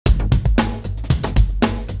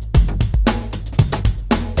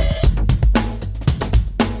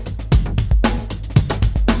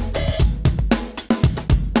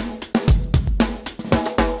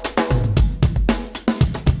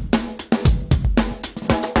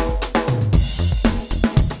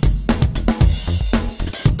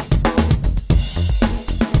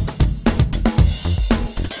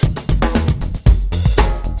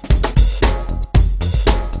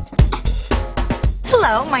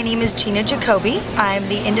my name is Gina Jacoby. I'm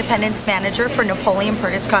the Independence Manager for Napoleon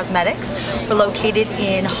Perdis Cosmetics. We're located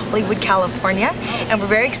in Hollywood, California, and we're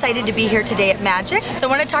very excited to be here today at Magic. So I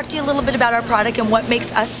want to talk to you a little bit about our product and what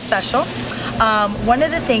makes us special. One of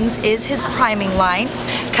the things is his priming line,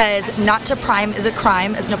 because not to prime is a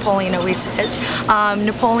crime, as Napoleon always says.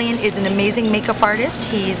 Napoleon is an amazing makeup artist.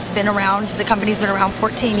 He's been around, the company's been around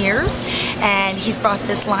 14 years, and he's brought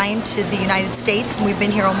this line to the United States, and we've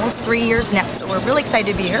been here almost 3 years now, so we're really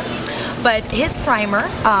excited to be here. But his primer,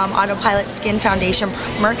 Autopilot Skin Foundation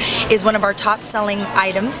Primer, is one of our top selling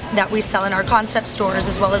items that we sell in our concept stores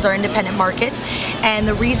as well as our independent market. And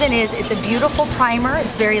the reason is it's a beautiful primer,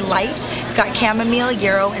 it's very light, it's got chamomile,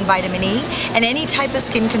 yarrow, and vitamin E, and any type of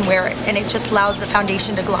skin can wear it, and it just allows the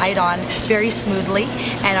foundation to glide on very smoothly,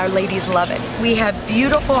 and our ladies love it. We have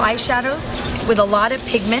beautiful eyeshadows with a lot of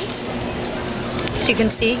pigment. As you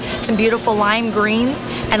can see, some beautiful lime greens,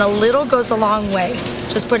 and a little goes a long way.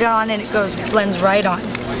 Just put it on and it blends right on.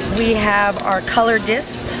 We have our color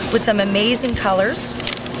discs with some amazing colors,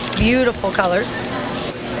 beautiful colors.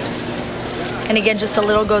 And again, just a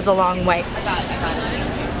little goes a long way.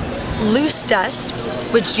 Loose dust,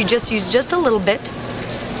 which you just use just a little bit.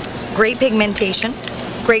 Great pigmentation,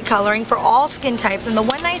 great coloring for all skin types. And the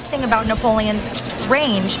one nice thing about Napoleon's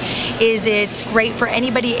range is it's great for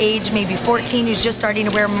anybody age maybe 14 who's just starting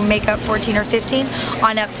to wear makeup, 14 or 15,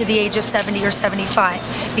 on up to the age of 70 or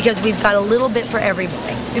 75, because we've got a little bit for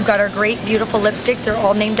everybody. We've got our great beautiful lipsticks. They're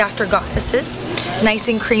all named after goddesses, nice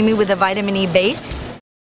and creamy with a vitamin E base.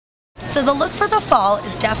 So the look for the fall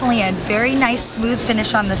is definitely a very nice smooth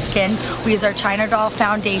finish on the skin. We use our China Doll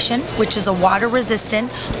foundation, which is a water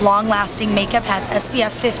resistant, long lasting makeup, has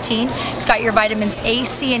SPF 15. It's got your vitamins A,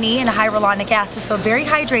 C, and E, and hyaluronic acid, so very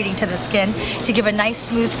hydrating to the skin to give a nice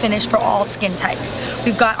smooth finish for all skin types.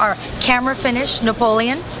 We've got our camera finish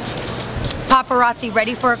Napoleon paparazzi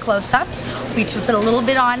ready for a close-up. We put a little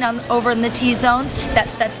bit on over in the T-zones, that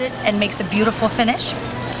sets it and makes a beautiful finish.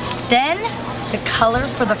 Then the color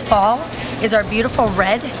for the fall is our beautiful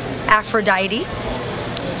red Aphrodite.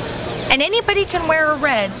 And anybody can wear a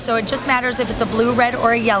red, so it just matters if it's a blue red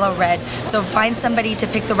or a yellow red. So find somebody to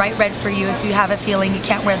pick the right red for you if you have a feeling you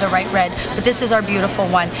can't wear the right red. But this is our beautiful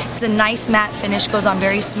one. It's a nice matte finish, goes on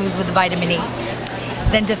very smooth with the vitamin E.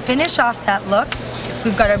 Then to finish off that look,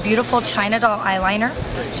 we've got our beautiful China Doll eyeliner.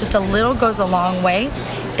 Just a little goes a long way.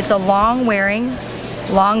 It's a long wearing,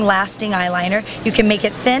 long lasting eyeliner. You can make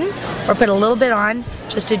it thin or put a little bit on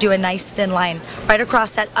just to do a nice thin line right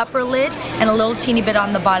across that upper lid and a little teeny bit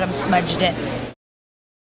on the bottom smudged in.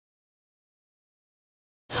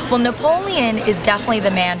 Well, Napoleon is definitely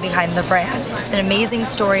the man behind the brand. It's an amazing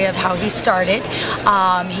story of how he started.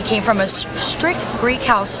 He came from a strict Greek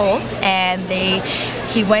household, and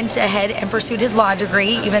he went ahead and pursued his law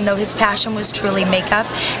degree, even though his passion was truly makeup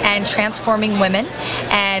and transforming women.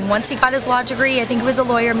 And once he got his law degree, I think he was a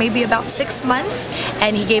lawyer maybe about 6 months,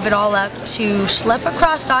 and he gave it all up to schlep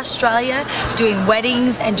across Australia, doing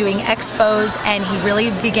weddings and doing expos, and he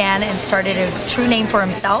really began and started a true name for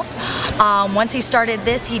himself. Once he started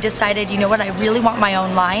this, he decided, you know what, I really want my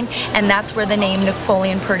own line, and that's where the name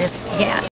Napoleon Perdis began.